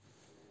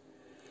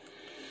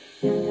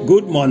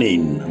Good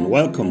morning and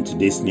welcome to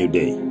this new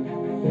day.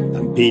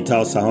 I'm Peter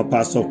Osama,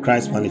 pastor of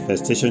Christ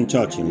Manifestation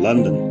Church in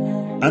London,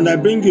 and I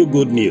bring you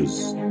good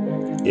news,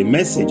 a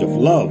message of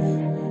love,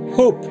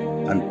 hope,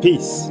 and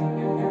peace.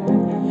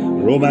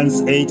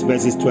 Romans 8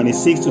 verses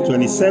 26 to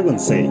 27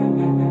 say,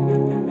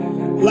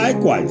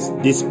 "Likewise,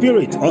 the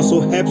Spirit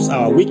also helps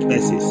our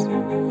weaknesses,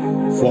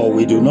 for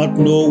we do not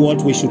know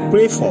what we should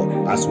pray for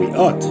as we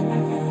ought.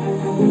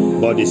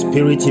 But the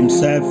Spirit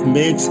Himself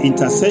makes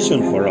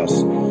intercession for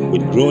us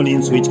with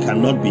groanings which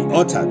cannot be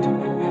uttered.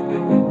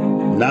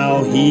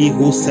 Now He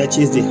who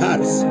searches the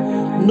hearts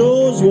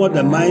knows what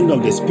the mind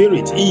of the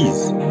Spirit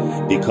is,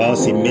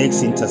 because He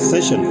makes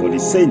intercession for the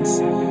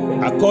saints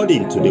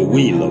according to the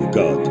will of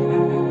God."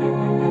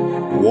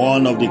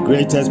 One of the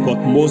greatest but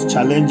most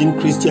challenging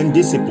Christian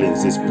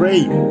disciplines is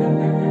praying.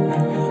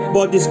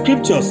 But the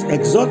scriptures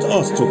exhort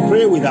us to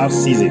pray without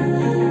ceasing,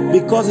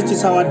 because it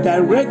is our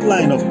direct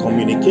line of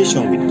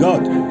communication with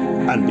God,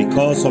 and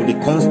because of the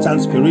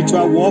constant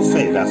spiritual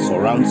warfare that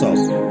surrounds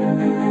us.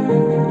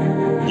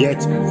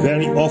 Yet,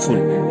 very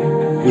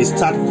often, we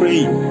start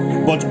praying,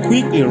 but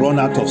quickly run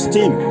out of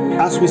steam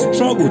as we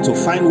struggle to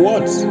find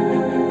words.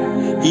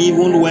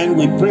 Even when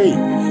we pray,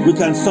 we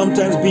can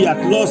sometimes be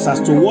at loss as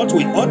to what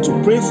we ought to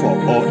pray for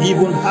or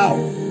even how.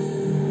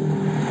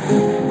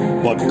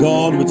 But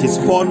God, with His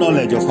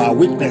foreknowledge of our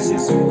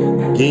weaknesses,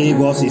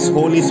 gave us His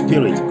Holy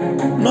Spirit,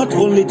 not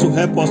only to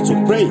help us to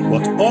pray,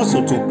 but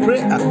also to pray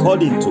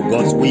according to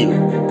God's will.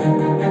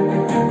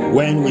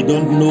 When we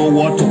don't know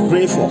what to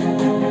pray for,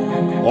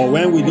 or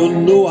when we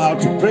don't know how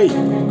to pray,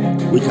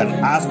 we can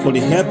ask for the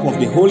help of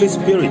the Holy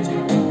Spirit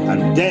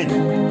and then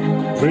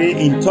pray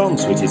in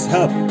tongues with His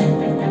help.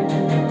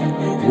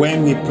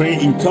 When we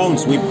pray in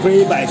tongues, we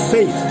pray by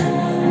faith,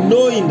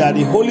 knowing that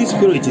the Holy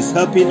Spirit is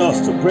helping us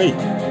to pray.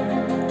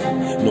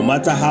 No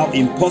matter how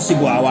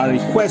impossible our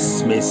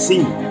requests may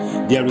seem,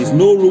 there is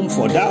no room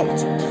for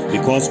doubt,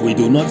 because we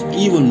do not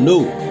even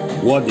know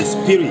what the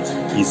Spirit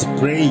is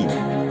praying.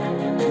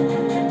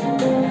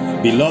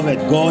 Beloved,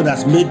 God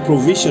has made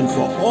provision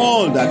for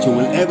all that you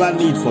will ever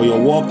need for your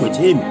walk with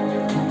Him.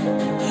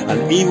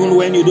 And even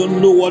when you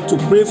don't know what to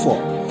pray for,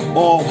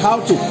 or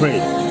how to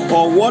pray,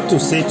 or what to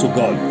say to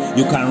God,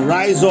 you can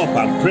rise up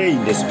and pray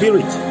in the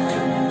Spirit.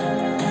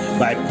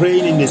 By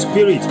praying in the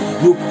Spirit,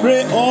 you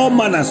pray all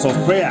manners of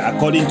prayer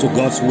according to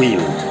God's will,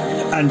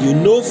 and you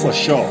know for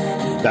sure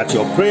that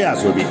your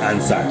prayers will be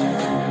answered.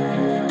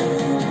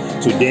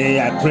 Today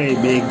I pray,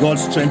 may God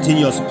strengthen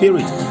your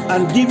spirit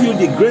and give you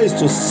the grace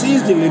to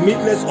seize the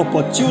limitless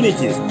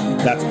opportunities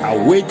that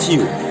await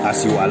you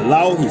as you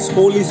allow His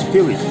Holy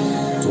Spirit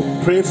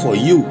to pray for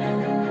you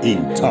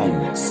in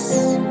tongues.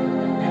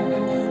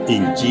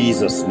 In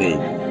Jesus'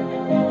 name.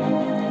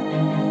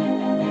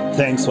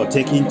 Thanks for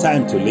taking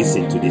time to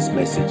listen to this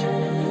message.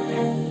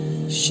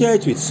 Share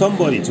it with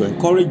somebody to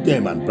encourage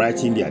them and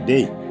brighten their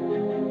day.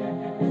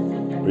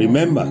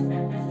 Remember,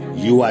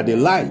 you are the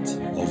light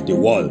of the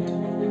world.